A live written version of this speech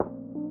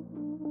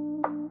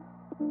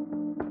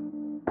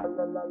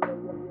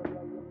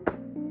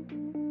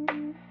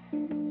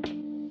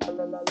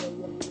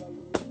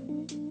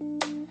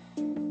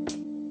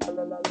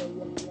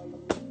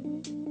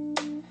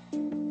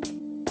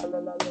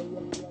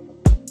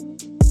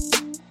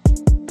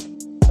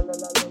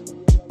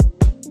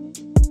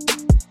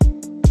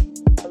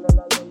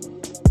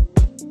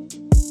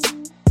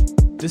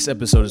This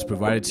episode is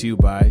provided to you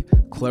by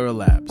Clara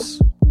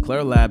Labs.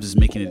 Clara Labs is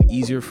making it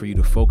easier for you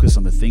to focus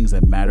on the things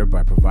that matter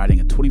by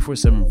providing a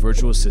 24/7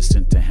 virtual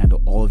assistant to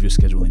handle all of your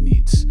scheduling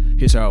needs.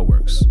 Here's how it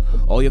works.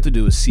 All you have to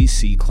do is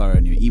CC Clara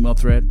in your email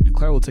thread, and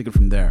Clara will take it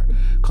from there.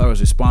 Clara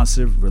is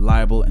responsive,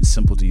 reliable, and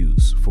simple to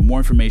use. For more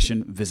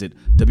information, visit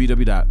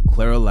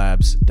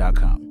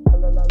www.claralabs.com.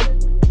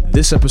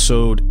 This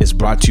episode is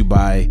brought to you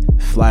by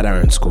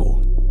Flatiron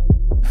School.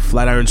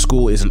 Flatiron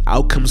School is an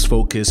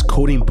outcomes-focused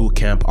coding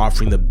bootcamp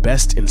offering the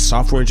best in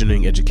software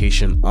engineering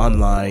education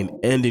online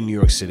and in New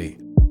York City.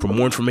 For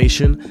more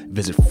information,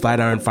 visit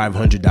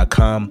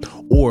flatiron500.com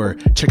or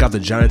check out the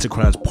Giants and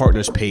Crowns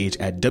Partners page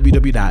at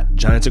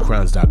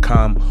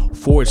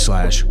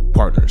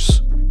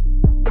www.giantsandcrowns.com/partners.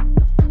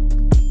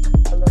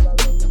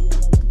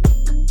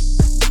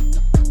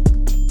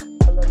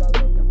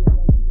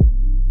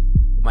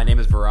 My name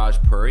is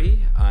Viraj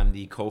Puri. I'm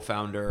the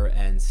co-founder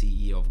and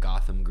CEO of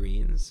Gotham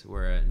Greens.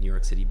 We're a New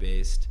York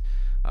City-based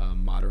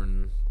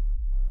modern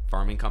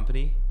farming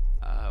company.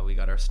 We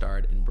got our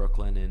start in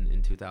Brooklyn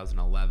in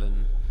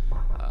 2011.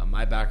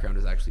 My background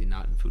is actually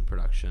not in food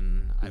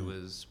production. I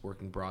was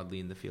working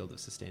broadly in the field of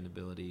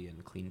sustainability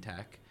and clean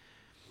tech.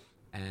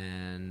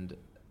 And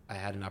I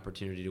had an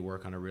opportunity to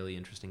work on a really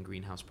interesting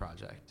greenhouse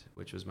project,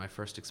 which was my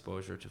first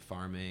exposure to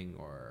farming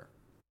or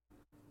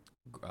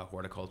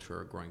horticulture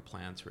or growing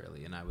plants,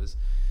 really. And I was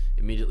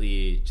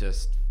immediately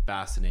just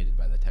fascinated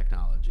by the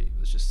technology. It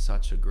was just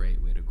such a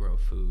great way to grow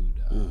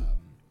food,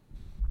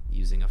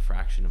 using a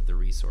fraction of the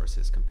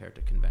resources compared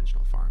to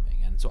conventional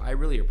farming. And so I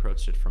really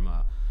approached it from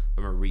a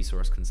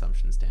resource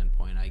consumption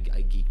standpoint. I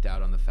geeked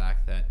out on the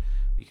fact that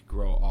we could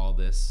grow all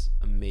this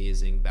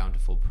amazing,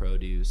 bountiful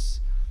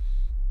produce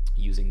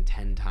using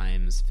 10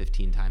 times,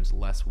 15 times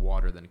less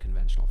water than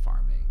conventional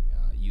farming,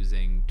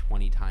 using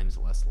 20 times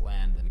less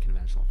land than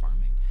conventional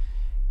farming.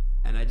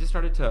 And I just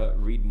started to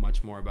read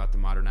much more about the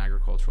modern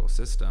agricultural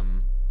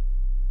system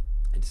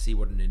and to see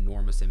what an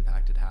enormous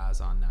impact it has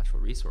on natural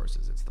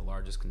resources. It's the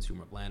largest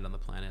consumer of land on the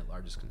planet,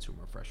 largest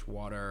consumer of fresh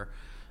water.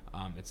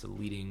 It's the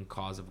leading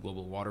cause of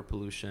global water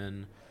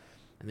pollution.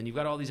 And then you've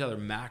got all these other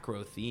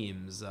macro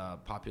themes,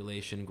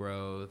 population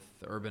growth,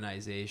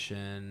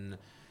 urbanization,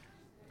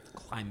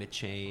 climate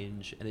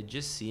change. And it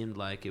just seemed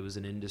like it was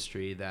an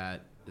industry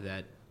that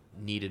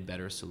needed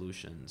better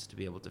solutions to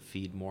be able to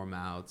feed more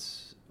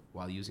mouths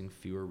while using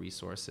fewer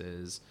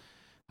resources,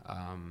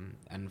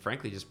 and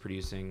frankly, just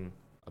producing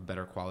a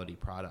better quality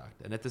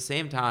product. And at the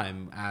same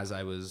time, as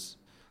I was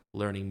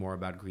learning more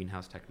about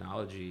greenhouse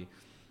technology,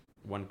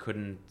 one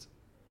couldn't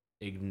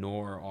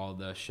ignore all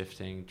the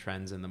shifting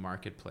trends in the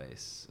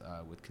marketplace,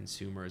 with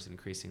consumers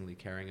increasingly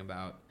caring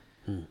about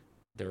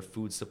their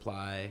food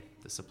supply,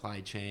 the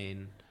supply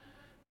chain,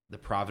 the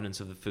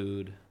provenance of the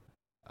food,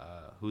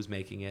 who's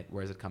making it,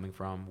 where's it coming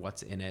from,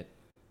 what's in it.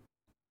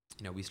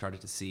 We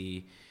started to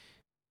see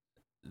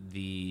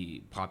the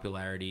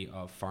popularity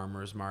of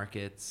farmers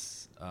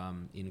markets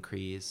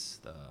increase,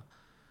 the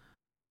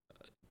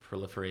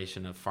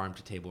proliferation of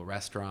farm-to-table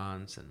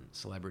restaurants and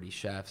celebrity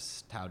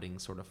chefs touting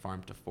sort of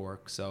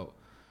farm-to-fork. So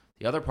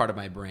the other part of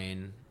my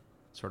brain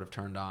sort of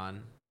turned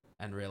on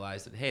and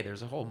realized that, hey,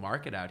 there's a whole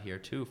market out here,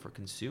 too, for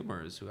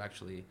consumers who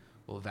actually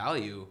will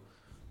value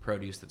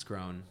produce that's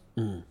grown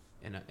in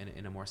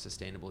a more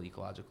sustainable,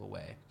 ecological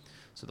way.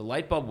 So the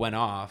light bulb went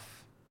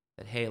off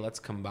that, hey, let's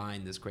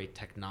combine this great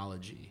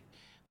technology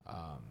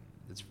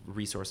that's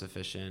resource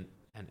efficient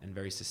and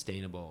very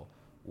sustainable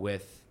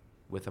with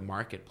a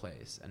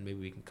marketplace, and maybe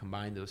we can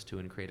combine those two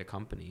and create a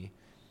company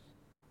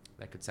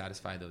that could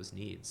satisfy those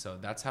needs. So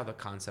that's how the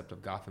concept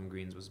of Gotham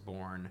Greens was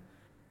born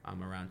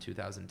around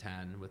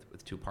 2010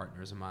 with two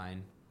partners of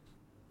mine.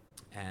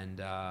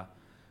 And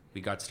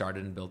we got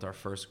started and built our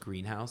first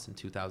greenhouse in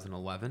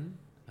 2011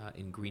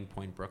 in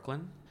Greenpoint,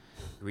 Brooklyn.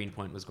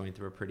 Greenpoint was going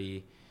through a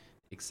pretty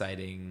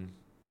exciting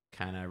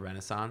kind of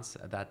renaissance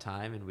at that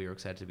time, and we were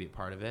excited to be a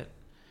part of it.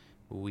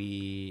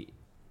 We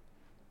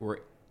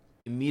were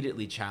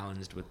immediately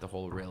challenged with the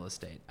whole real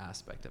estate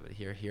aspect of it.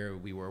 Here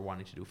we were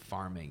wanting to do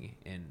farming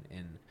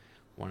in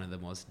one of the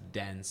most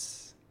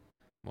dense,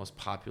 most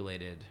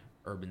populated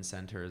urban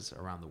centers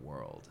around the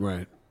world.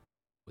 Right.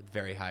 With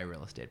very high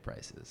real estate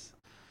prices.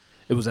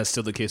 Was that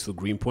still the case with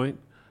Greenpoint?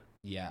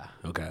 Yeah.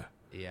 Okay.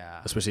 Yeah.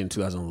 Especially in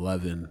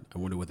 2011. I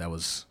wonder what that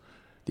was,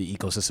 the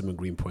ecosystem in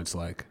Greenpoint's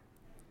like.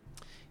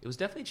 It was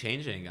definitely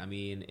changing. I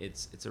mean,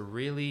 it's a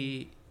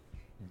really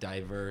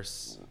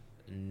diverse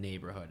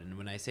neighborhood. And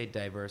when I say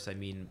diverse, I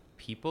mean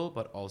people,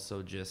 but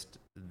also just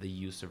the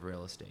use of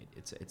real estate.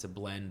 It's a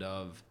blend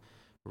of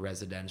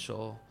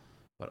residential,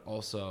 but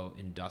also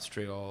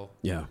industrial.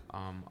 Yeah.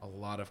 A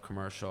lot of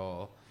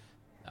commercial.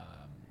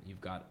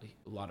 You've got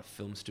a lot of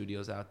film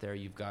studios out there.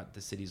 You've got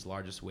the city's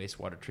largest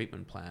wastewater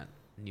treatment plant,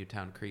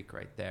 Newtown Creek,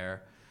 right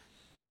there.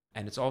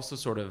 And it's also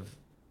sort of,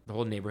 the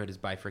whole neighborhood is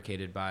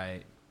bifurcated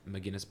by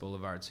McGinnis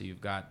Boulevard. So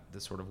you've got the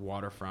sort of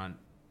waterfront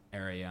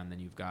area, and then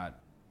you've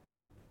got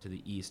to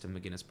the east of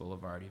McGinnis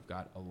Boulevard, you've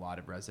got a lot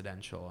of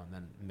residential and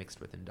then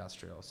mixed with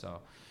industrial.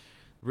 So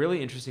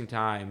really interesting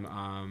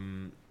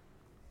time.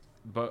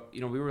 But,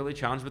 we were really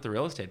challenged with the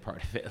real estate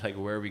part of it. Like,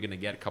 where are we going to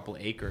get a couple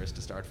acres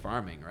to start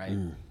farming, right?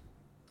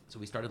 So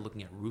we started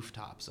looking at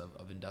rooftops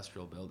of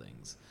industrial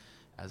buildings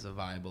as a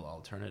viable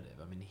alternative.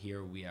 I mean,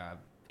 here we have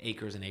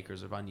acres and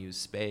acres of unused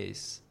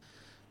space.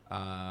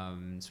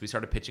 So we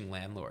started pitching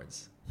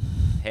landlords.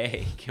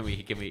 Hey, can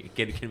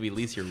we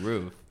lease your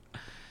roof?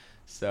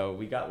 So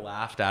we got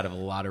laughed out of a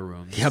lot of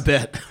rooms. Yeah, I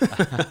bet.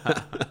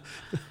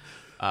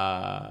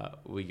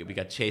 We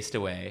got chased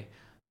away.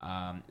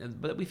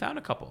 But we found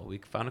a couple. We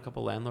found a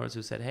couple landlords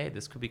who said, "Hey,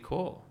 this could be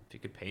cool. If you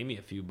could pay me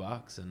a few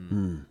bucks,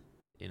 and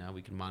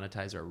we can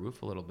monetize our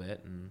roof a little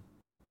bit and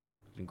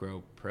we can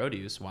grow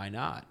produce. Why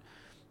not?"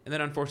 And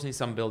then, unfortunately,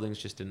 some buildings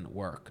just didn't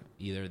work.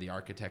 Either the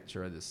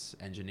architecture or this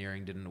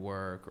engineering didn't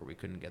work, or we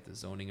couldn't get the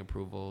zoning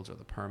approvals or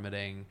the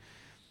permitting.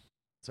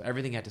 So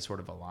everything had to sort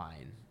of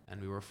align. And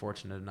we were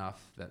fortunate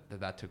enough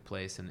that took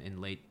place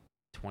in late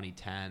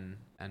 2010,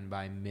 and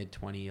by mid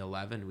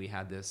 2011, we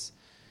had this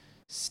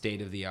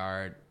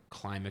state-of-the-art,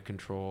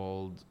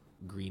 climate-controlled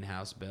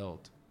greenhouse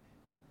built,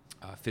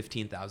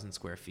 15,000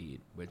 square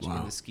feet, which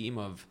in the scheme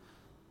of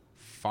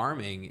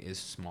farming is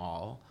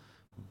small,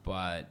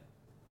 but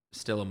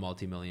still a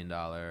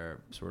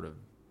multi-million-dollar sort of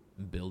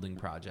building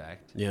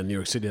project. Yeah, in New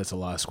York City, that's a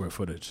lot of square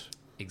footage.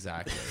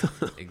 Exactly,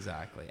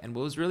 exactly. And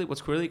what's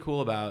really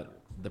cool about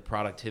the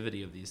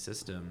productivity of these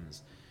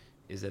systems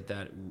is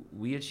that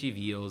we achieve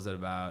yields at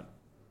about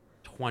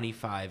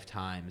 25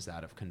 times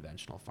that of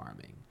conventional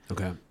farming.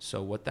 Okay.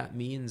 So what that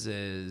means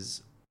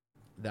is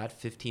that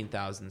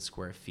 15,000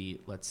 square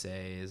feet, let's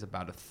say, is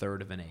about a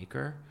third of an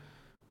acre.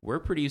 We're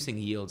producing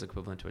yields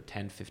equivalent to a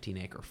 10, 15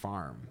 acre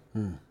farm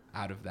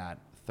out of that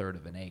third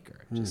of an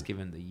acre, just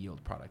given the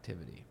yield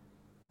productivity.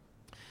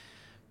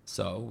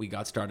 So we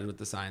got started with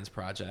the science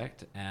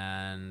project,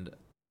 and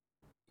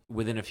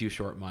within a few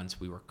short months,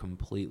 we were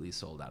completely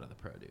sold out of the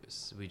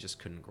produce. We just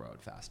couldn't grow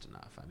it fast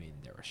enough. I mean,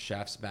 there were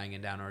chefs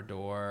banging down our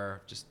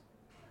door, just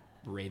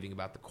raving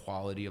about the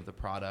quality of the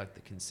product,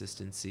 the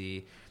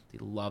consistency. They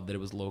loved that it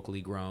was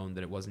locally grown,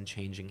 that it wasn't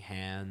changing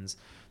hands,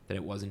 that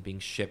it wasn't being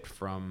shipped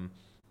from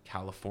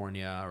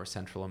California or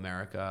Central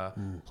America,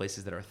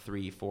 places that are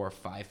 3,000,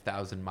 4,000,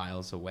 5,000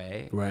 miles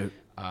away, right?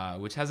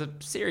 Which has a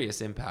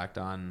serious impact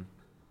on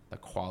the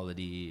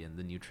quality and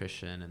the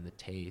nutrition and the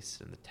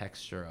taste and the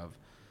texture of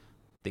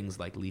things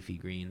like leafy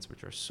greens,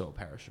 which are so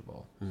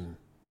perishable.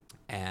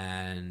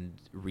 And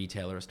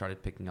retailers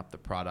started picking up the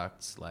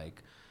products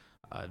like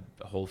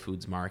Whole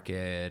Foods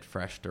Market,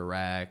 Fresh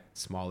Direct,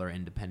 smaller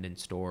independent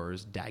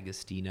stores,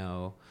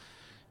 D'Agostino.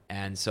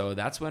 And so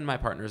that's when my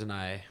partners and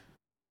I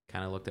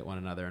kind of looked at one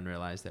another and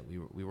realized that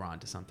we were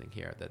onto something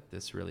here, that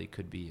this really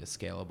could be a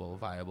scalable,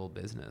 viable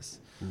business.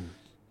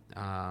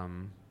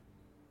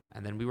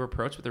 And then we were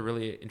approached with a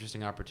really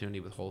interesting opportunity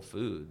with Whole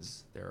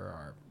Foods.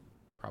 They're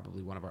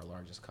probably one of our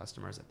largest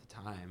customers at the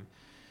time.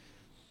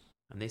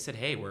 And they said,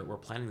 "Hey, we're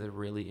planning a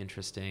really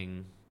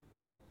interesting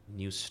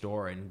new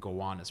store in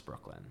Gowanus,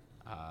 Brooklyn,"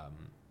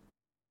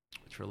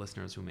 which for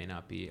listeners who may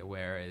not be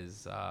aware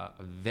is a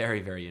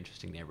very, very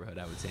interesting neighborhood.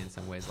 I would say in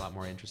some ways a lot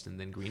more interesting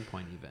than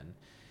Greenpoint even.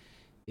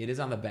 It is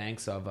on the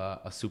banks of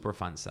a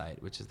Superfund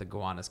site, which is the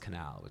Gowanus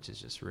Canal, which is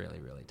just really,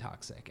 really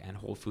toxic. And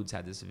Whole Foods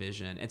had this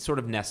vision. It's sort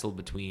of nestled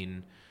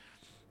between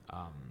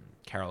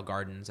Carroll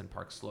Gardens and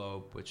Park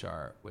Slope, which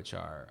are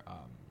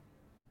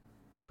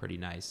pretty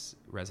nice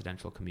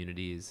residential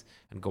communities,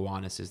 and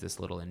Gowanus is this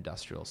little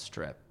industrial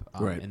strip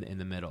in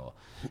the middle.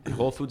 And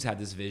Whole Foods had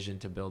this vision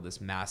to build this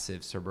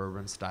massive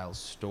suburban-style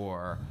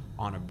store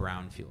on a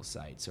brownfield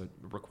site, so it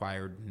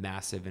required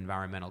massive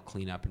environmental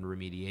cleanup and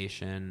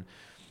remediation.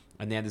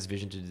 And they had this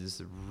vision to do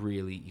this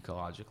really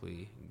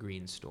ecologically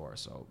green store,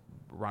 so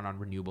run on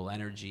renewable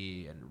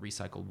energy and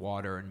recycled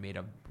water and made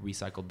of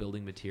recycled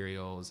building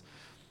materials.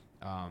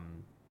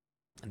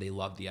 And they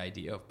loved the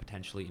idea of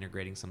potentially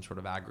integrating some sort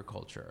of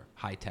agriculture,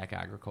 high-tech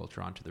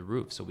agriculture onto the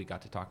roof. So we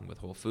got to talking with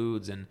Whole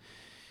Foods and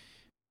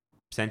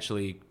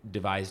essentially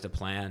devised a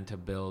plan to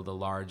build a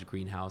large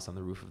greenhouse on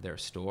the roof of their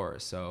store.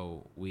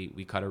 So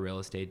we cut a real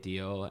estate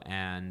deal,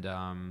 and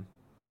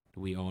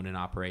we own and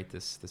operate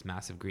this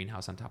massive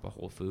greenhouse on top of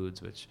Whole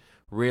Foods, which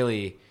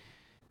really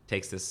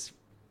takes this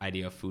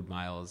idea of food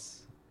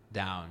miles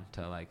down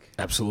to like...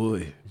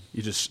 Absolutely.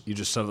 You just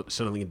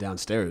settling it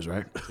downstairs,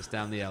 right? Just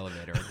down the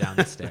elevator or down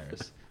the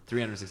stairs,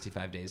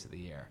 365 days of the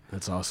year.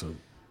 That's awesome.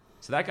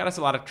 So that got us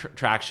a lot of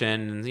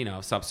traction. You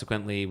know,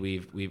 subsequently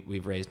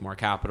we've raised more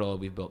capital,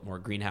 we've built more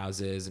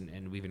greenhouses,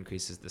 and we've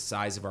increased the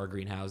size of our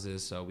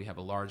greenhouses. So we have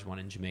a large one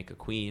in Jamaica,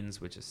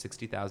 Queens, which is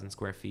 60,000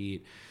 square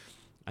feet.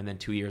 And then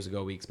 2 years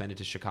ago, we expanded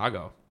to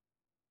Chicago,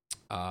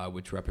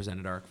 which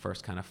represented our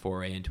first kind of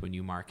foray into a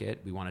new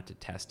market. We wanted to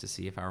test to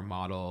see if our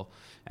model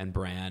and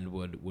brand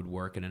would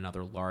work in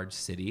another large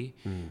city,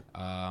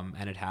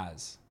 and it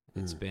has.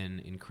 It's been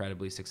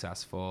incredibly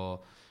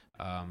successful.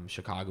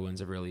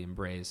 Chicagoans have really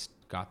embraced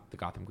the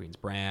Gotham Greens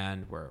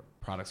brand, where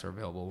products are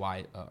available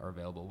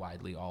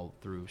widely all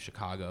through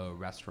Chicago,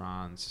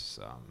 restaurants,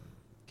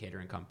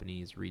 catering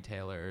companies,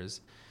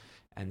 retailers.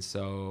 And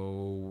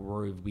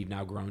so we've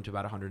now grown to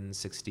about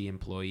 160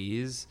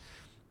 employees.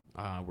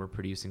 We're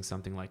producing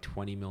something like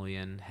 20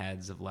 million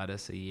heads of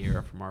lettuce a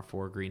year from our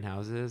 4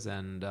 greenhouses,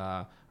 and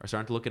are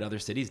starting to look at other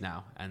cities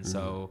now. And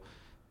so,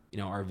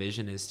 our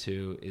vision is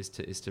to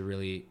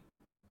really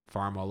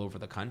farm all over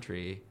the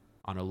country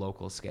on a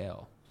local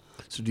scale.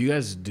 So do you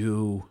guys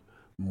do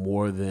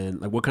more than,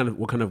 like, what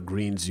kind of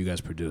greens do you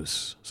guys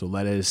produce? So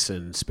lettuce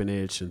and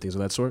spinach and things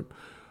of that sort?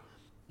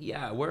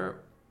 Yeah, we're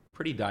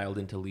pretty dialed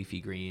into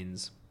leafy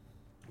greens.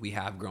 We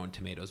have grown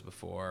tomatoes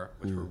before,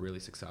 which were really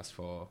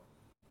successful,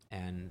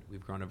 and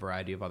we've grown a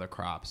variety of other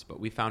crops, but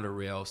we found a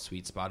real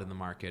sweet spot in the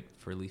market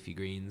for leafy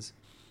greens.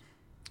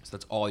 So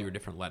that's all your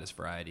different lettuce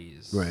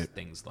varieties, right?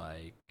 Things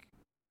like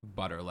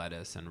butter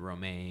lettuce and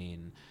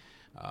romaine,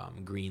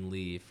 green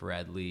leaf,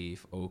 red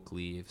leaf, oak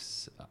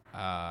leaves.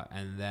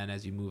 And then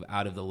as you move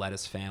out of the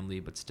lettuce family,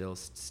 but still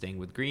staying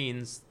with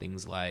greens,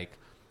 things like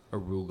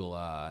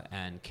arugula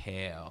and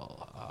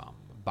kale,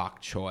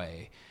 bok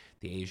choy,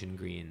 the Asian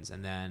greens,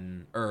 and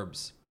then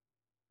herbs,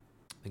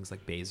 things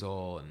like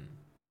basil and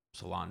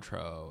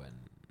cilantro. And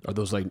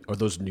are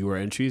those newer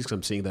entries? Because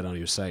I'm seeing that on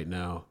your site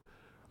now.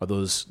 Are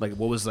those, like,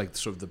 what was, like,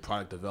 sort of the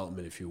product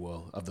development, if you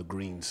will, of the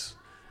greens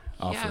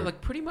offered? Yeah,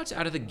 like pretty much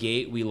out of the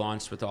gate, we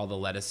launched with all the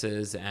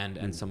lettuces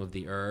and some of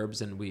the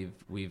herbs, and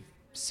we've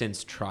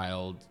since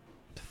trialed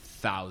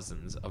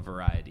thousands of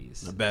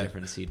varieties,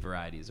 different seed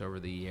varieties over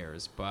the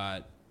years.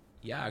 But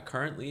yeah,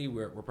 currently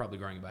we're probably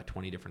growing about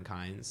 20 different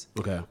kinds.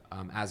 Okay.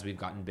 As we've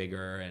gotten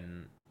bigger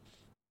and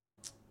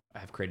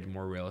have created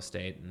more real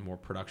estate and more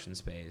production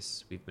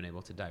space, we've been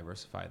able to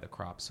diversify the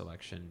crop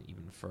selection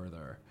even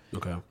further.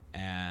 Okay.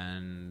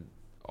 And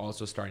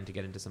also starting to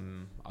get into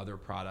some other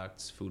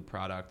products, food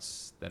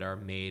products that are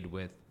made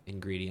with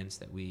ingredients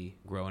that we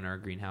grow in our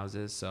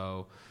greenhouses.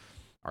 So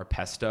our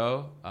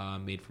pesto,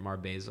 made from our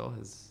basil,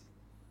 has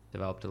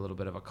developed a little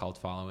bit of a cult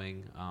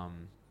following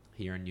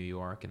here in New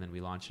York, and then we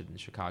launched it in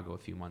Chicago a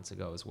few months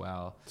ago as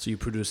well. So you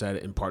produce that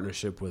in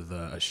partnership with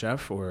a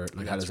chef, or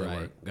like, how does that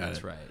work?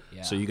 That's right.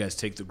 Yeah. So you guys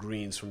take the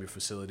greens from your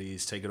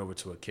facilities, take it over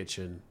to a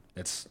kitchen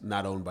that's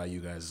not owned by you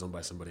guys, it's owned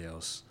by somebody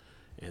else,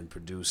 and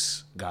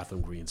produce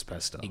Gotham Greens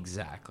pesto.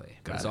 Exactly.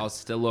 But it's all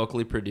still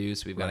locally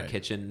produced. We've got Right. a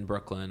kitchen in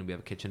Brooklyn. We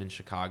have a kitchen in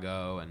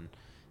Chicago, and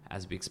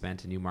as we expand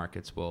to new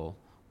markets, we'll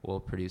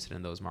produce it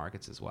in those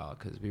markets as well,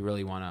 because we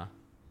really want to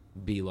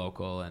be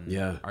local and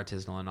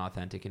artisanal and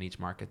authentic in each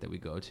market that we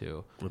go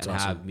to. That's and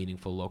awesome. Have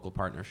meaningful local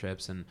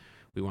partnerships. And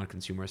we want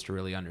consumers to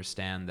really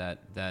understand that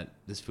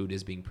this food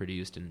is being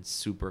produced in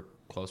super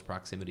close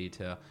proximity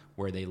to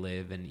where they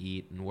live and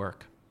eat and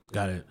work.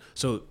 Got it.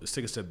 So let's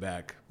take a step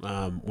back.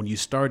 When you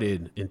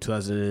started in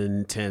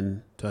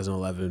 2010,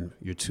 2011,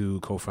 your 2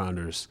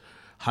 co-founders,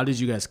 how did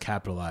you guys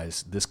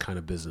capitalize this kind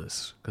of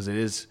business? Because it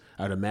is,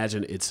 I'd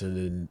imagine it's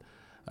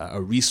a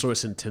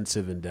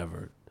resource-intensive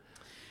endeavor.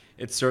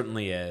 It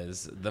certainly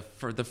is. The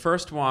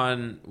first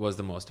one was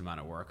the most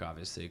amount of work,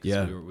 obviously,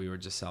 because we were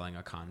just selling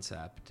a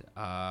concept.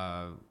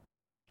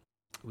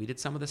 We did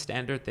some of the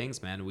standard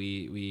things, man.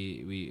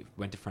 We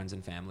went to friends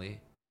and family,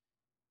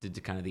 did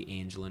the kind of the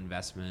angel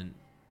investment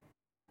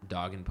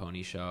dog and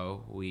pony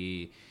show.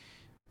 We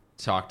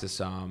talked to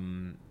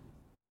some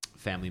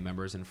family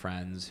members and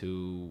friends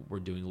who were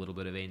doing a little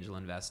bit of angel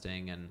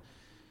investing and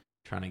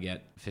trying to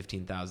get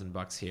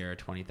 $15,000 here,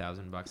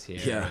 $20,000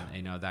 here,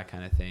 and, that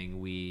kind of thing.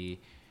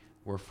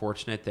 We're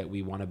fortunate that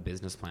we won a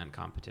business plan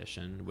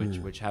competition,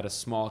 which had a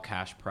small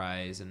cash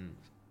prize and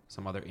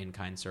some other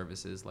in-kind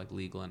services like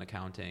legal and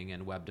accounting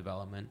and web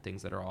development,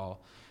 things that are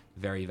all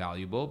very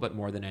valuable. But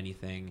more than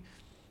anything,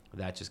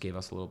 that just gave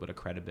us a little bit of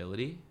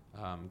credibility,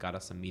 got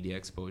us some media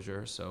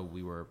exposure. So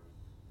we were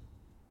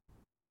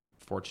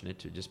fortunate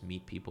to just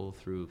meet people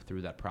through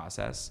that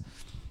process.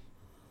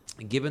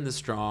 Given the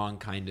strong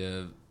kind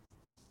of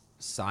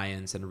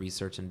science and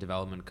research and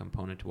development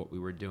component to what we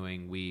were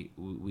doing, we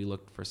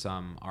looked for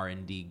some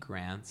R&D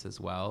grants as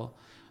well,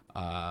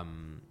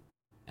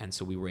 and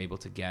so we were able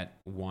to get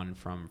one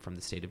from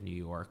the state of New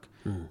York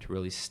to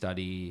really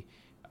study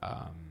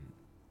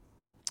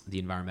the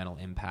environmental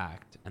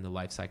impact and the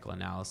life cycle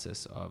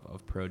analysis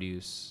of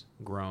produce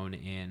grown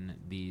in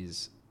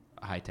these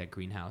high-tech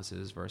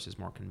greenhouses versus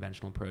more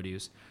conventional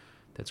produce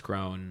that's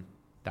grown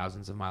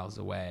thousands of miles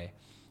away.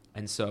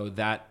 And so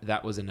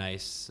that was a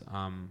nice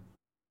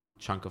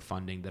chunk of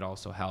funding that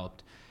also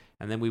helped.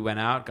 And then we went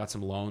out, got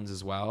some loans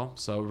as well.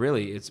 So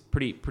really, it's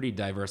pretty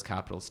diverse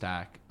capital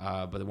stack.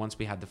 But once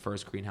we had the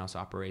first greenhouse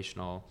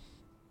operational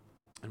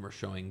and we're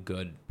showing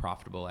good,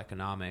 profitable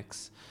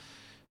economics,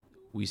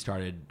 we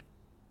started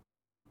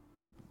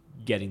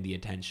getting the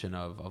attention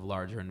of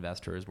larger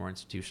investors, more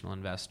institutional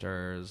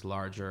investors,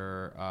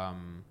 larger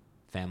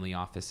family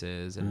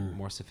offices, and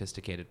more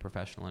sophisticated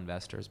professional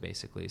investors,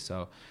 basically.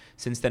 So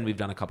since then, we've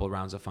done a couple of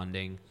rounds of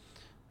funding.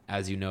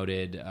 As you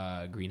noted,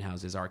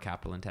 greenhouses are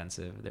capital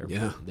intensive.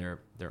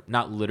 They're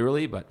not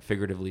literally, but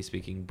figuratively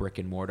speaking, brick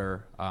and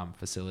mortar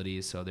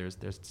facilities. So there's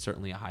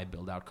certainly a high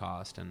build out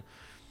cost and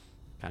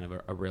kind of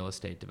a real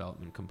estate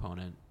development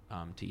component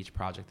to each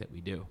project that we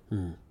do.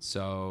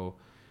 So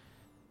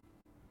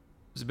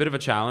was a bit of a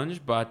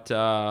challenge, but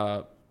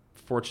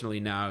fortunately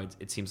now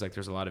it seems like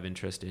there's a lot of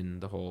interest in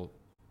the whole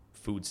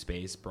food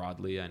space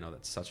broadly. I know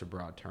that's such a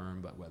broad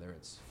term, but whether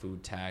it's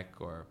food tech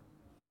or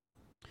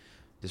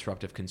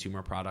disruptive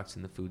consumer products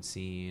in the food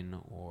scene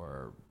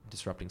or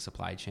disrupting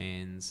supply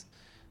chains,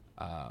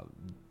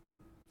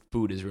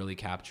 food has really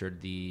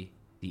captured the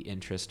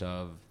interest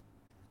of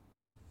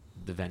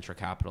the venture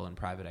capital and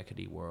private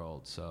equity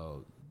world.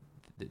 So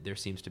there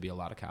seems to be a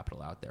lot of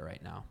capital out there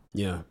right now.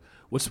 Yeah.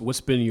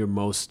 What's been your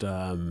most,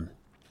 I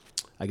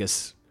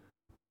guess,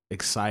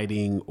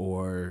 exciting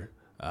or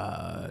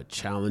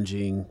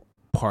challenging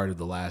part of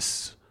the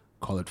last,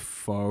 call it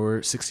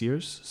 6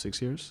 years?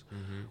 6 years?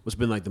 Mm-hmm. What's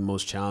been like the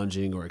most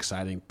challenging or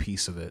exciting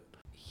piece of it?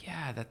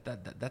 Yeah,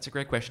 that's a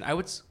great question. I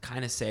would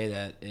kind of say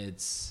that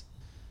it's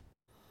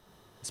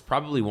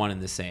probably one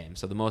and the same.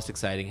 So the most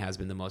exciting has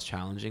been the most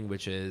challenging,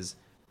 which is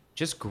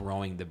just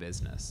growing the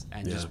business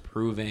and just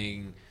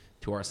proving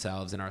to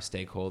ourselves and our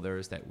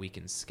stakeholders that we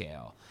can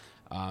scale.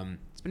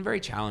 It's been very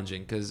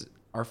challenging because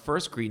our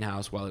first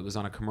greenhouse, while it was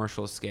on a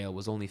commercial scale,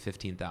 was only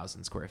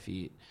 15,000 square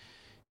feet.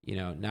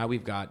 Now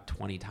we've got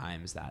 20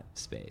 times that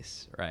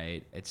space,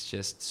 right? It's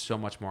just so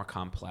much more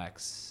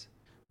complex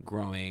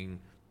growing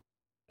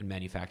and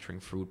manufacturing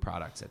food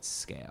products at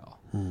scale.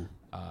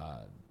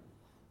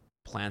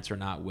 Plants are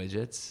not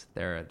widgets.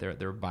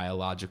 They're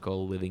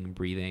biological, living,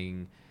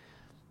 breathing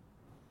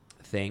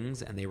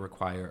things, and they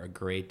require a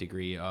great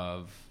degree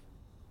of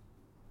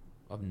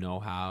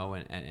know-how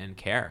and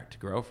care to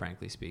grow,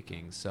 frankly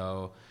speaking.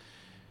 So,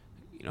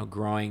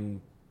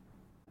 growing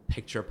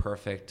picture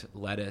perfect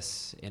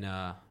lettuce in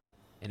a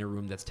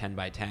room that's 10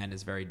 by 10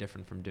 is very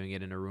different from doing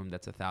it in a room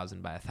that's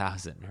 1,000 by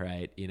 1,000,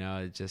 right?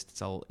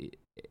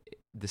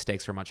 The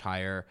stakes are much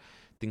higher.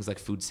 Things like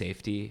food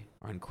safety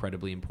are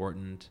incredibly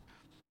important.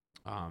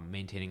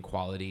 Maintaining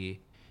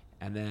quality,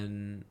 and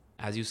then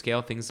as you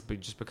scale, things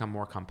just become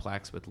more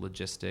complex with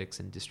logistics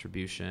and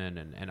distribution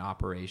and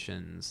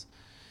operations.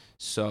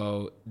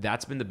 So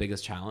that's been the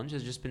biggest challenge,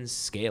 has just been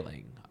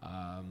scaling,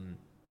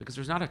 because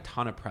there's not a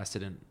ton of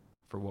precedent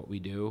for what we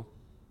do.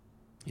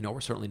 We're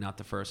certainly not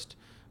the first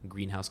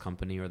greenhouse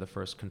company or the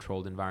first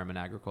controlled environment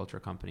agriculture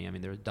company. I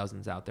mean, there are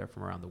dozens out there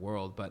from around the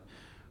world, but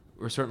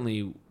we're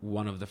certainly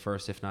one of the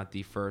first, if not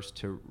the first,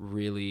 to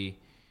really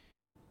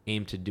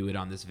aim to do it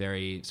on this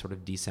very sort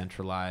of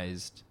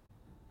decentralized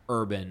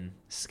urban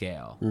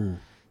scale.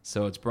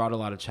 So it's brought a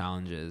lot of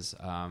challenges,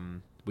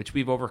 which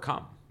we've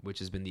overcome, which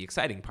has been the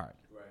exciting part,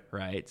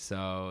 right?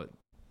 So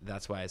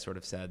that's why I sort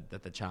of said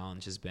that the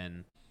challenge has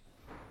been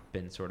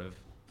sort of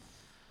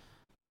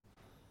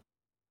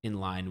in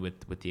line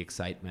with the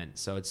excitement.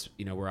 So it's,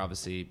 we're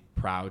obviously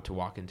proud to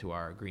walk into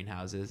our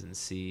greenhouses and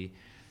see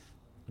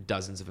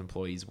dozens of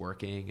employees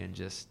working and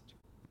just,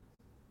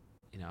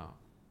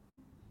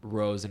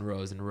 rows and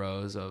rows and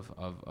rows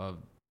of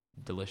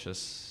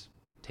delicious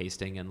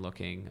tasting and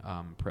looking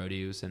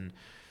produce, and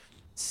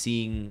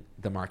seeing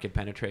the market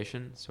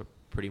penetration. So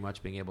pretty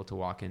much being able to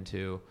walk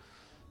into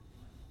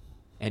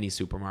any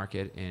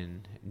supermarket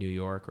in New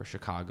York or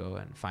Chicago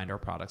and find our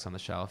products on the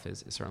shelf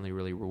is certainly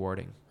really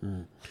rewarding.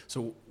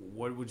 So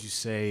what would you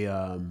say,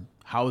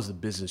 how has the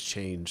business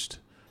changed?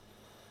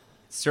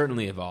 It's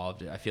certainly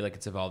evolved. I feel like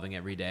it's evolving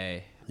every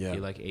day. Yeah. I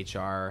feel like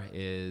HR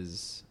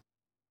is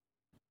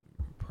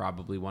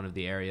probably one of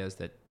the areas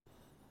that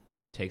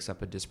takes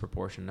up a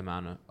disproportionate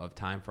amount of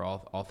time for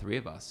all three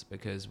of us,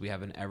 because we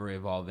have an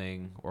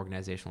ever-evolving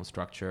organizational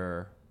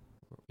structure.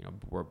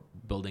 We're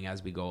building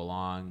as we go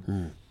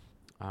along,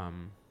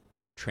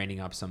 training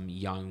up some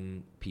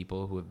young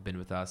people who have been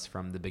with us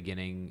from the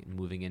beginning,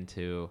 moving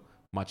into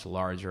much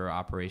larger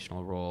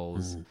operational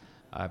roles,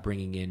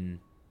 bringing in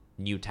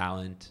new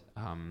talent,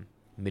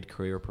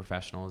 mid-career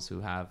professionals who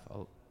have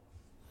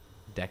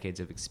decades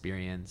of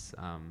experience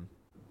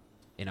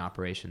in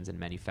operations and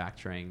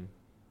manufacturing,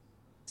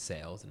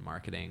 sales and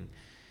marketing.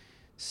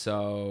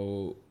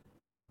 So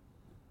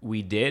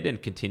we did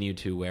and continue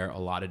to wear a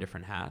lot of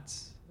different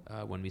hats.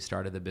 When we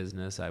started the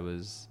business, I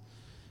was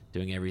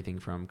doing everything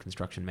from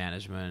construction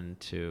management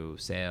to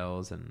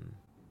sales and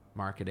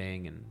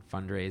marketing and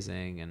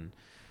fundraising,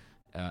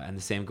 and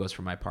the same goes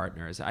for my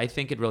partners. I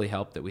think it really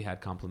helped that we had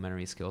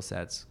complementary skill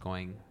sets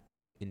going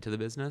into the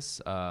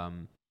business.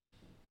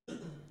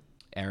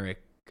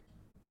 Eric,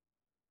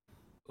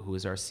 who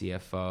is our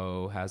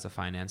CFO, has a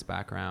finance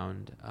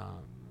background.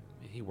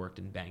 He worked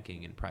in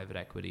banking and private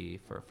equity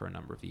for a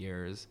number of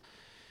years.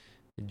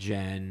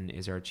 Jen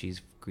is our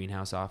chief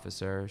greenhouse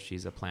officer.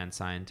 She's a plant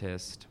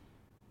scientist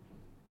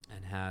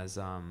and has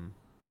a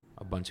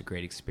bunch of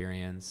great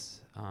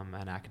experience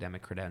and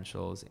academic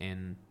credentials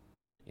in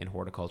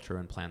horticulture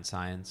and plant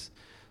science.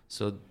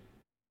 So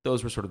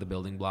those were sort of the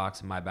building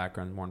blocks. And my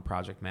background more in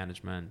project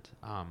management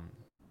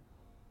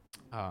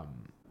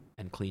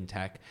and clean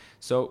tech.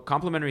 So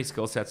complementary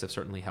skill sets have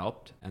certainly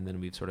helped. And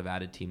then we've sort of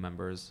added team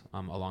members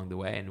along the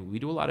way. And we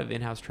do a lot of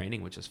in-house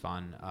training, which is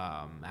fun.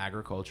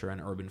 Agriculture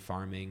and urban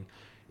farming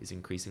is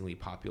increasingly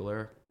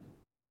popular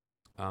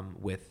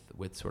with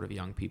sort of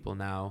young people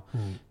now.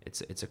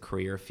 It's a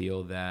career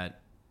field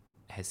that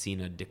has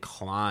seen a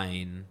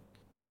decline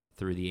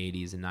through the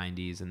 80s and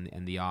 90s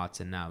and the aughts,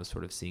 and now is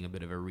sort of seeing a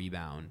bit of a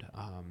rebound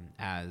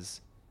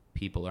as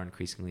people are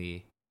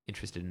increasingly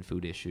interested in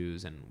food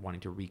issues and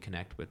wanting to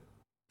reconnect with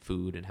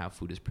food and how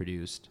food is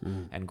produced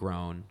and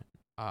grown.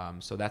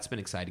 So that's been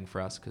exciting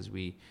for us because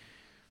we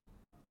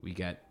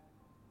get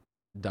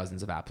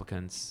dozens of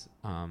applicants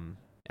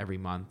every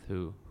month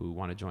who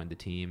want to join the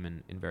team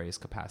in various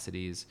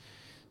capacities.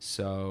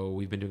 So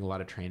we've been doing a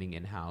lot of training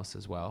in-house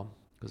as well,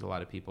 because a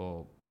lot of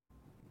people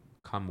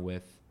come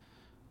with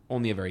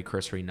only a very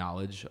cursory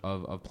knowledge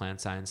of plant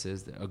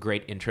sciences, a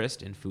great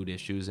interest in food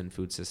issues and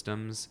food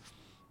systems,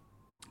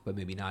 but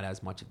maybe not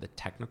as much of the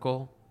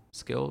technical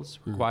skills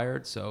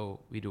required. So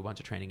we do a bunch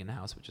of training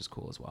in-house, which is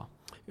cool as well.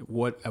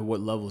 At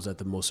what level is that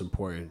the most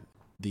important?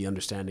 The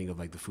understanding of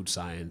like the food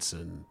science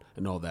and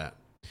all that?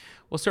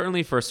 Well,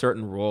 certainly for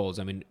certain roles.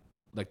 I mean,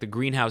 like the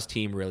greenhouse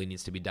team really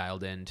needs to be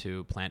dialed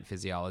into plant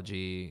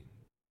physiology,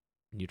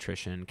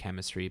 nutrition,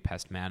 chemistry,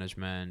 pest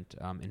management,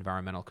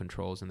 environmental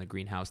controls in the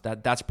greenhouse.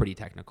 That's pretty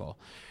technical.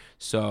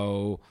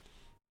 So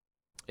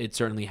it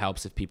certainly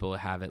helps if people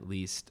have at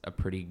least a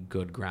pretty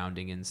good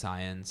grounding in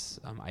science,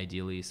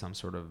 ideally some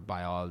sort of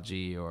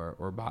biology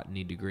or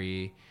botany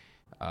degree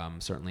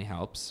certainly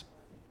helps.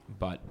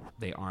 But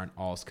they aren't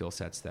all skill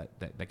sets that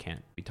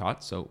can't be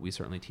taught. So we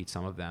certainly teach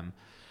some of them.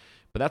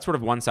 But that's sort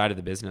of one side of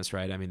the business,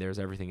 right? I mean, there's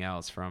everything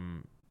else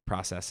from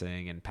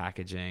processing and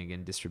packaging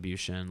and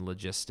distribution,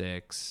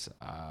 logistics,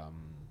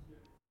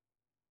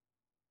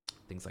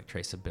 things like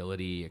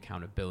traceability,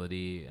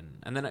 accountability,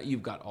 and then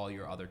you've got all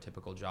your other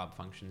typical job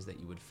functions that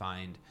you would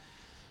find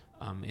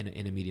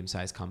in a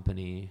medium-sized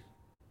company: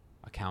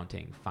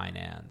 accounting,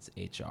 finance,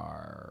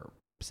 HR,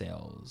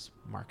 sales,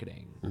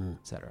 marketing,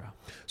 etc.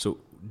 So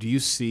do you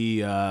see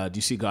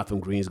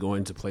Gotham Greens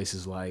going to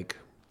places like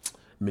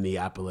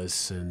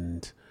Minneapolis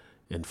and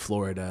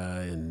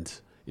Florida and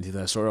into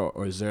that sort of,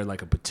 or is there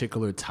like a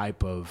particular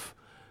type of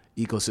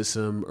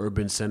ecosystem,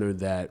 urban center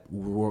that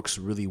works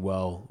really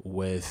well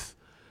with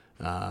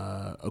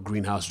a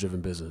greenhouse-driven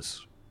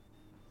business?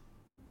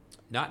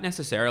 Not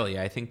necessarily.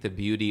 I think the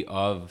beauty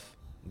of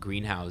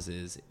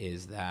greenhouses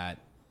is that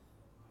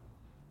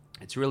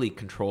it's really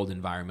controlled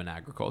environment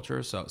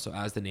agriculture. So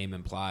as the name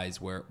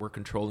implies, we're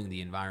controlling the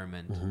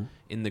environment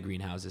in the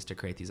greenhouses to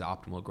create these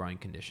optimal growing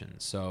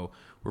conditions. So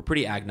we're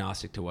pretty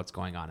agnostic to what's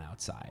going on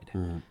outside.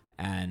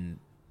 And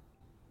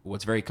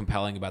what's very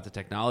compelling about the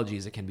technology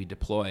is it can be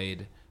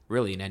deployed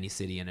really in any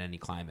city and any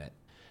climate.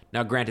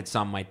 Now, granted,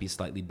 some might be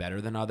slightly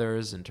better than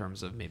others in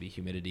terms of maybe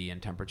humidity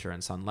and temperature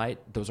and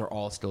sunlight. Those are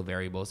all still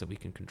variables that we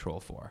can control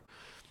for.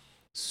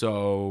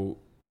 So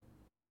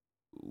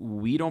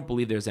we don't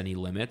believe there's any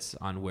limits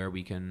on where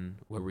we can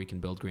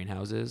build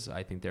greenhouses.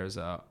 I think there's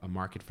a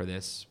market for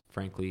this,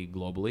 frankly,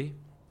 globally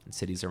in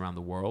cities around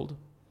the world.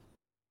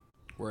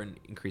 We're an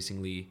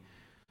increasingly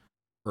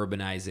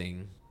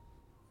urbanizing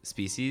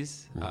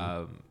species.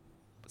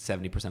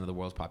 70% of the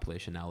world's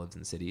population now lives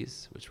in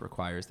cities, which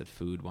requires that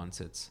food, once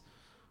it's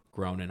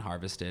grown and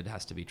harvested,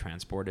 has to be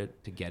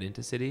transported to get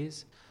into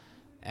cities.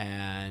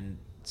 And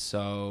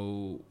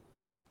so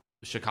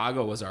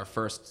Chicago was our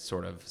first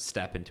sort of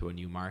step into a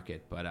new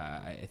market, but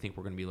I think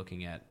we're going to be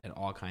looking at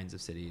all kinds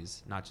of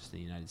cities, not just in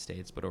the United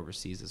States, but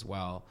overseas as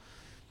well.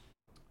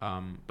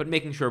 But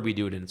making sure we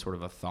do it in sort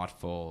of a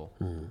thoughtful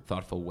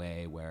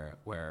way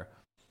where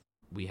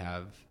we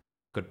have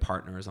good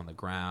partners on the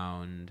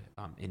ground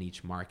in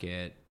each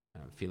market,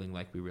 feeling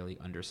like we really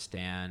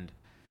understand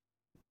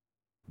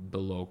the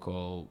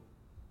local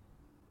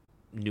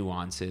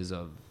nuances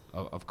of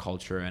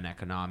culture and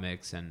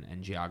economics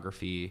and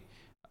geography.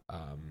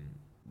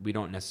 We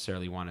don't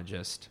necessarily want to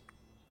just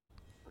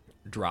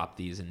drop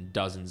these in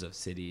dozens of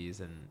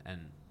cities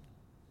and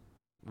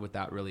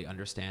without really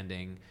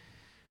understanding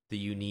the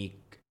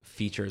unique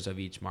features of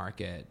each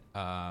market.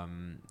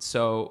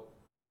 So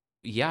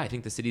yeah, I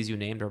think the cities you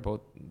named are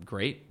both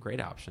great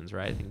options,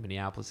 right? I think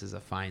Minneapolis is a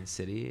fine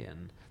city,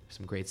 and there's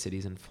some great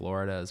cities in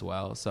Florida as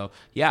well. So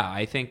yeah,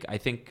 I think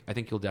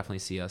you'll definitely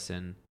see us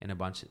in a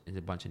bunch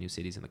of new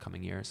cities in the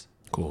coming years.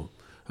 Cool.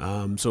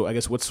 So I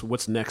guess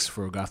what's next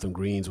for Gotham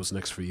Greens? What's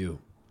next for you?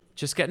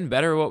 Just getting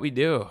better at what we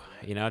do.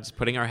 Just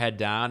putting our head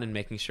down and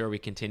making sure we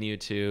continue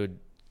to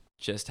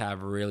just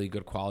have really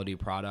good quality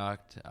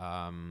product,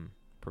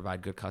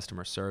 provide good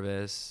customer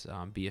service,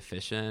 be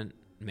efficient,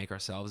 make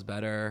ourselves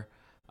better,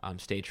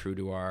 stay true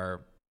to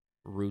our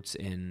roots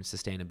in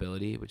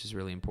sustainability, which is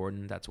really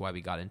important. That's why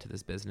we got into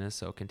this business.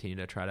 So continue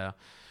to try to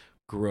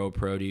grow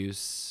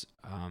produce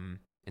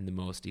in the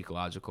most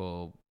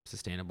ecological,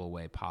 sustainable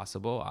way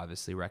possible,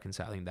 obviously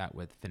reconciling that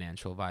with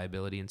financial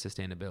viability and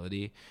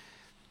sustainability,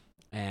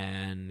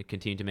 and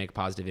continue to make a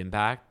positive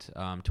impact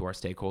to our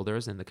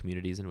stakeholders and the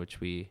communities in which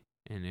we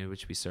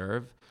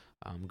serve.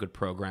 Good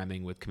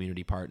programming with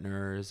community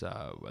partners,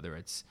 whether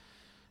it's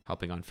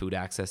helping on food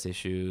access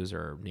issues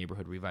or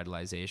neighborhood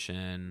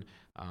revitalization,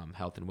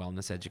 health and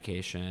wellness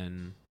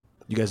education.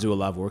 You guys do a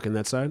lot of work in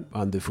that side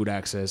on the food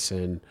access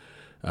and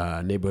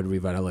neighborhood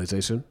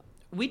revitalization?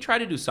 We try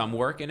to do some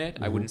work in it.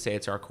 I wouldn't say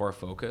it's our core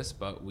focus,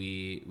 but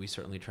we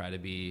certainly try to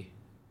be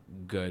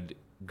good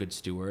good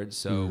stewards.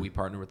 So we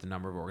partner with a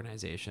number of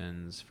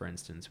organizations. For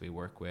instance, we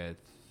work with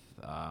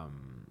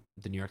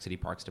the New York City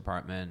Parks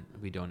Department.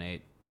 We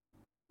donate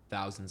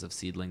thousands of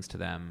seedlings to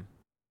them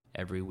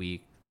every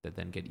week that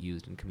then get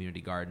used in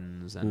community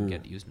gardens and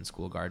get used in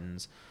school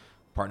gardens.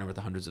 Partner with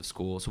hundreds of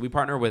schools. So we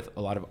partner with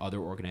a lot of other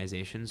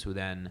organizations who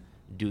then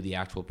do the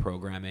actual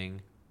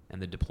programming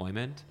and the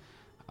deployment.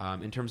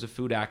 In terms of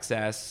food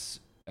access,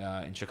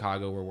 in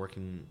Chicago, we're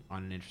working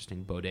on an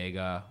interesting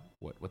bodega,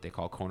 what they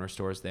call corner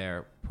stores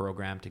there,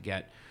 program to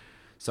get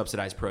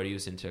subsidized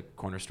produce into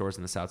corner stores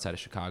in the south side of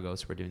Chicago.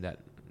 So we're doing that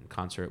in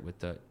concert with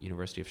the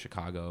University of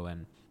Chicago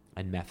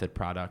and Method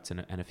Products and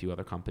a few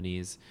other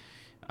companies.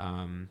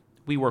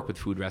 We work with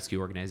food rescue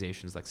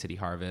organizations like City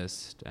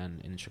Harvest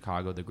and in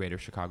Chicago, the Greater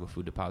Chicago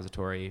Food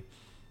Depository.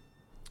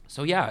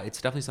 So yeah, it's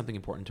definitely something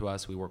important to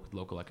us. We work with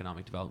local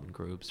economic development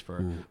groups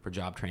for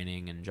job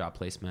training and job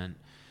placement.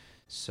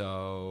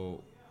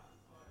 So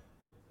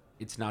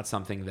it's not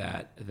something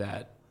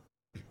that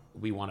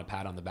we want to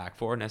pat on the back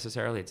for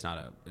necessarily. It's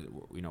not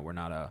we're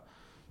not a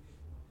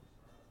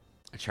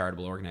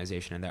charitable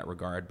organization in that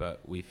regard, but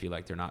we feel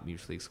like they're not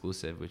mutually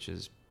exclusive, which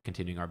is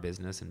continuing our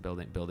business and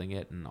building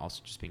it, and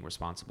also just being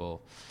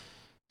responsible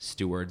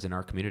stewards in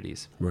our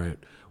communities. Right.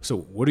 So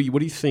what do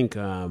you think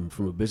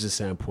from a business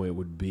standpoint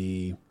would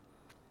be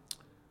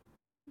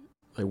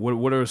like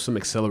what are some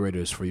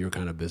accelerators for your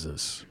kind of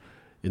business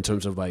in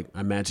terms of like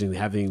I imagine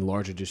having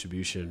larger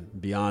distribution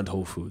beyond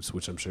Whole Foods,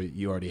 which I'm sure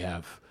you already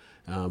have,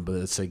 but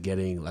let's say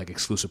getting like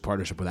exclusive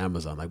partnership with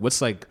Amazon. Like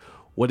what are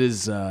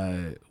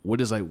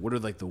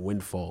like the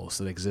windfalls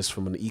that exist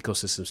from an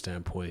ecosystem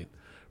standpoint,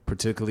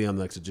 particularly on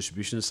like the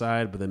distribution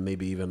side, but then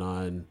maybe even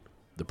on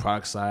the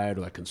product side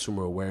or like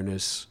consumer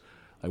awareness?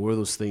 Like what are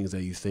those things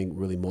that you think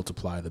really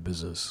multiply the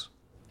business?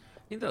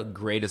 I think the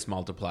greatest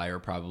multiplier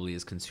probably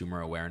is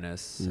consumer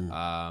awareness.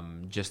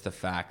 Just the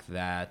fact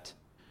that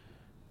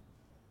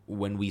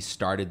when we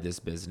started this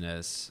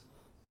business,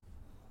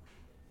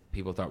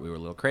 people thought we were a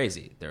little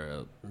crazy. They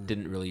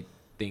didn't really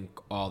think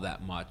all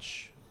that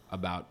much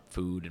about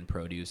food and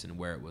produce and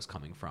where it was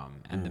coming from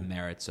and the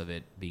merits of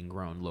it being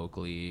grown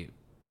locally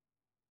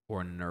or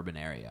in an urban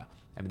area.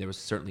 I mean, there was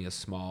certainly a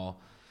small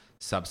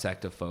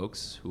subsect of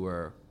folks who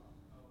are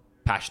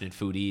passionate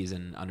foodies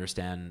and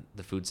understand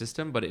the food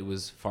system, but it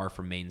was far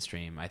from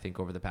mainstream. I think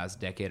over the past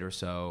decade or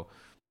so,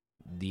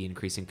 the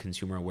increasing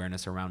consumer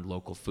awareness around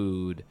local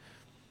food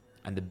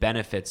and the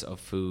benefits of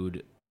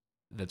food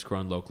that's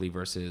grown locally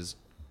versus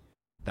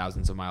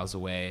thousands of miles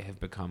away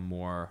have become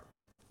more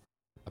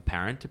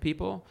apparent to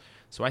people.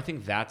 So I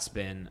think that's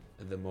been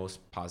the most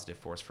positive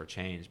force for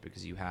change,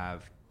 because you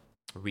have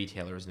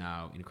retailers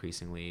now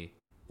increasingly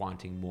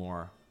wanting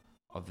more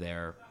of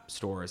their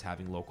stores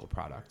having local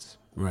products.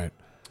 Right.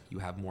 You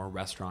have more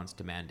restaurants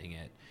demanding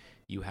it.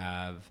 You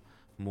have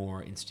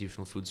more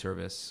institutional food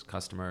service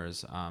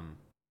customers,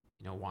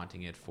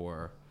 wanting it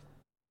for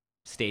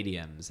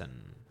stadiums and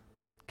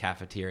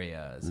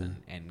cafeterias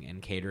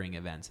and catering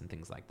events and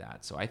things like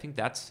that. So I think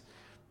that's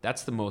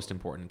the most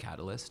important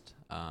catalyst.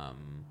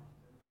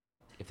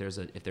 If there's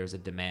a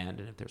demand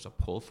and if there's a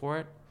pull for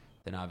it,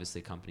 then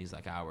obviously companies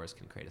like ours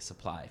can create a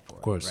supply for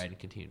it, right, and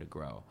continue to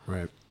grow.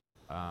 Right.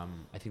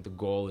 I think the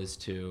goal is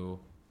to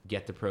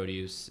get the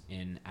produce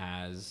in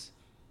as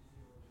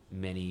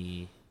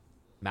many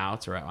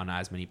mouths or on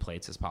as many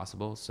plates as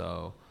possible.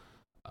 So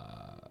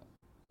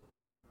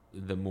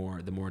the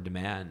more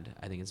demand,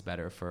 I think it's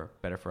better for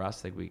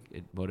us. Like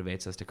it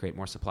motivates us to create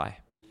more supply.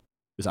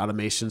 Is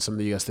automation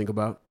something you guys think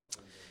about?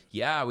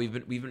 Yeah, we've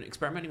been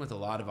experimenting with a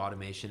lot of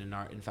automation,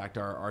 and in fact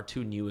our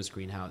two newest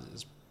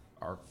greenhouses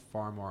are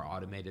far more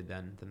automated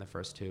than the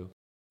first two.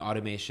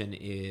 Automation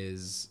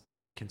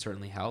can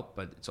certainly help,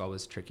 but it's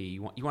always tricky.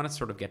 You want to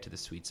sort of get to the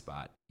sweet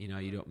spot. You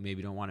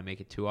don't want to make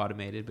it too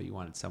automated, but you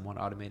want it somewhat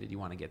automated. You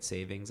want to get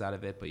savings out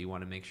of it, but you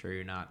want to make sure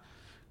you're not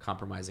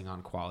compromising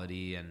on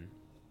quality and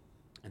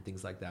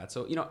things like that.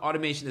 So,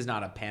 automation is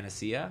not a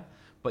panacea,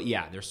 but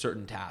yeah, there's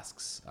certain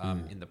tasks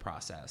in the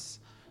process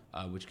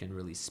which can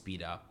really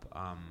speed up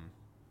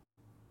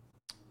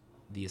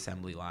the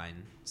assembly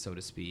line, so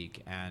to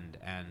speak, and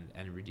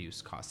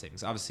reduce cost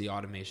savings. Obviously,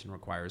 automation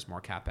requires more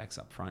CapEx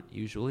up front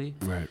usually.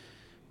 Right.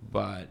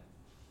 But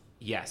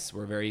yes,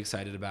 we're very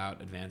excited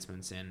about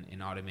advancements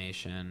in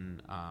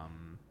automation.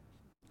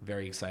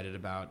 Very excited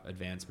about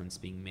advancements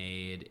being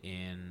made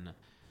in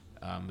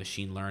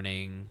machine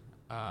learning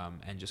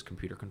and just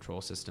computer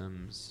control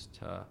systems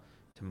to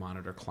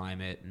monitor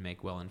climate and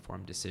make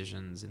well-informed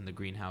decisions in the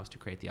greenhouse to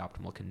create the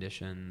optimal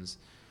conditions.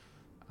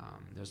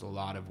 There's a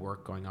lot of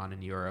work going on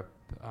in Europe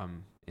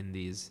in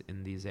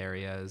these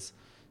areas.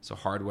 So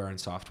hardware and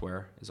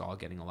software is all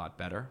getting a lot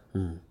better.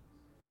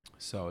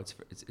 So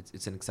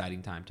it's an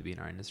exciting time to be in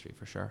our industry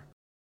for sure.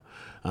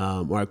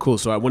 All right, cool.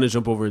 So I want to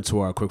jump over into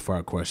our quick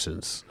fire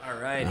questions. All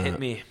right, hit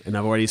me. And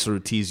I've already sort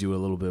of teased you a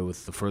little bit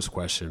with the first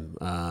question.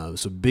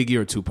 So Biggie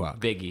or Tupac?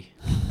 Biggie.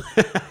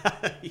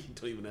 You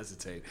don't even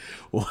hesitate.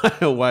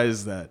 Why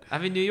is that?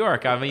 I'm in New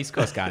York. I'm an East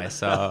Coast guy,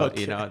 so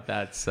Okay.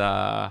 that's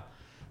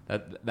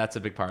That's a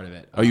big part of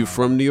it. Are you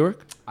from New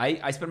York?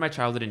 I spent my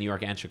childhood in New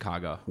York and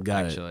Chicago.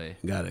 Got actually.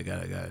 it. Got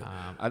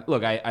it.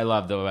 Look, I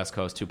love the West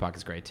Coast. Tupac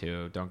is great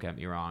too. Don't get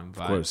me wrong,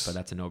 Of course. but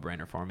that's a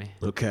no-brainer for me.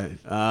 Okay.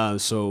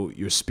 So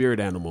your spirit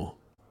animal.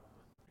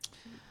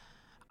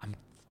 I'm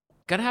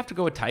gonna have to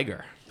go with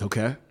tiger.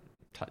 Okay.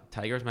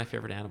 Tiger is my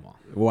favorite animal.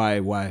 Why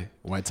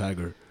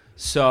tiger?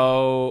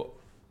 So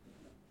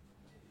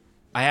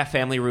I have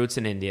family roots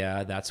in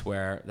India. That's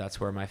where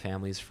my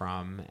family's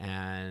from,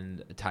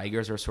 and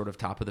tigers are sort of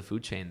top of the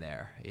food chain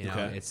there. You know,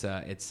 Okay. it's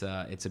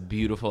a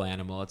beautiful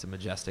animal. It's a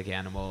majestic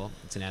animal.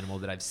 It's an animal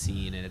that I've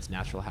seen in its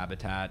natural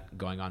habitat,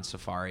 going on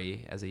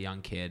safari as a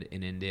young kid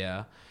in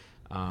India,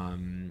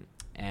 and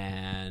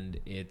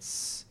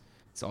it's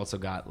also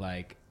got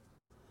like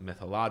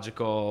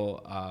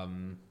mythological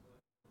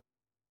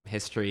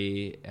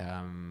history,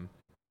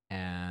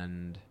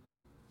 and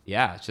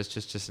yeah, it's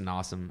just an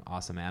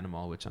awesome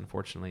animal, which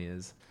unfortunately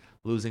is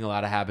losing a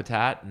lot of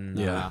habitat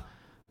and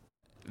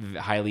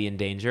highly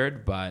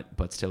endangered,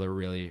 but still a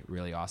really,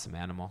 really awesome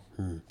animal.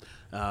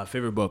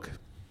 Favorite book?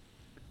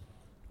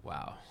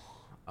 Wow.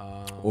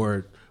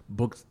 Or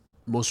book,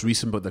 most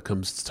recent book that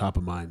comes to top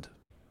of mind?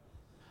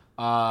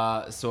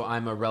 So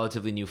I'm a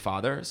relatively new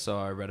father, so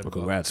I read a book.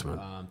 Congrats,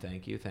 man.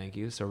 Thank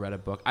you. So I read a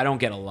book. I don't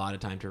get a lot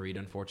of time to read,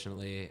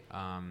 unfortunately.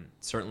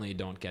 Certainly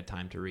don't get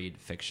time to read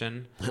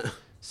fiction.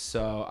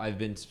 So I've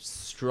been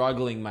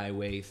struggling my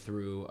way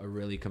through a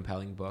really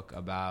compelling book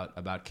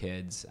about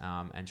kids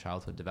and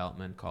childhood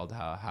development called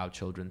How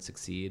Children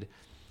Succeed.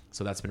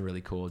 So that's been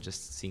really cool,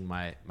 just seeing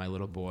my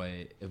little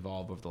boy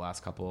evolve over the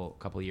last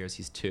couple years.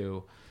 He's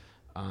 2.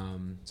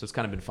 So it's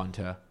kind of been fun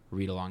to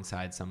read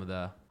alongside some of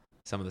the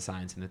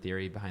science and the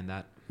theory behind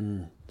that.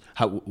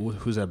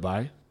 Who's that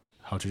by?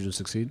 How Children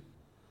Succeed?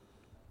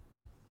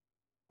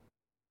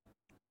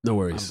 No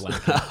worries.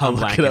 I'm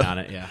blanking on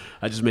it, yeah.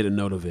 I just made a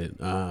note of it.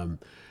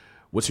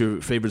 What's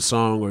your favorite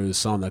song or the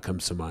song that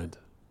comes to mind?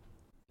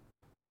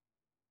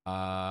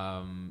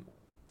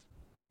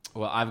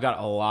 Well, I've got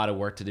a lot of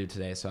work to do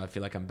today, so I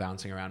feel like I'm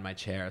bouncing around my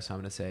chair. So I'm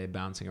going to say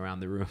Bouncing Around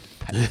the Room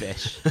by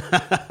Fish.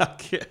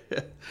 Okay.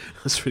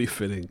 That's pretty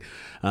fitting.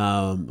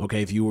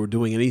 Okay, if you were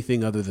doing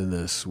anything other than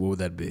this, what would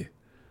that be?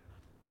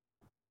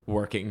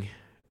 Working.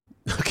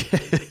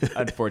 Okay.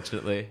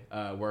 Unfortunately,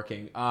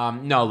 working.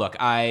 No, look,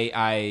 if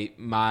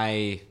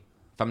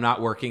I'm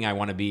not working, I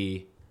want to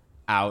be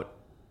out,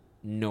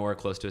 nowhere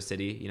close to a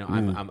city. You know,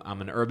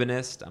 I'm an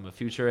urbanist. I'm a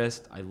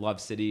futurist. I love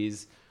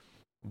cities,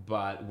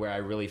 but where I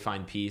really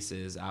find peace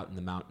is out in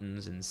the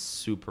mountains and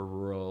super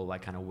rural,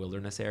 like kind of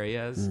wilderness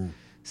areas.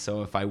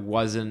 So if I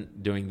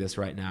wasn't doing this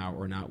right now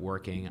or not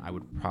working, I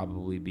would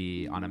probably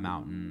be on a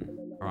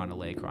mountain or on a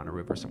lake or on a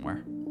river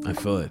somewhere. I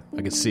feel it.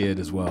 I can see it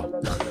as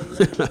well.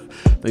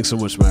 Thanks so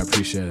much, man. I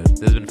appreciate it.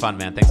 This has been fun,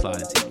 man. Thanks a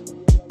lot.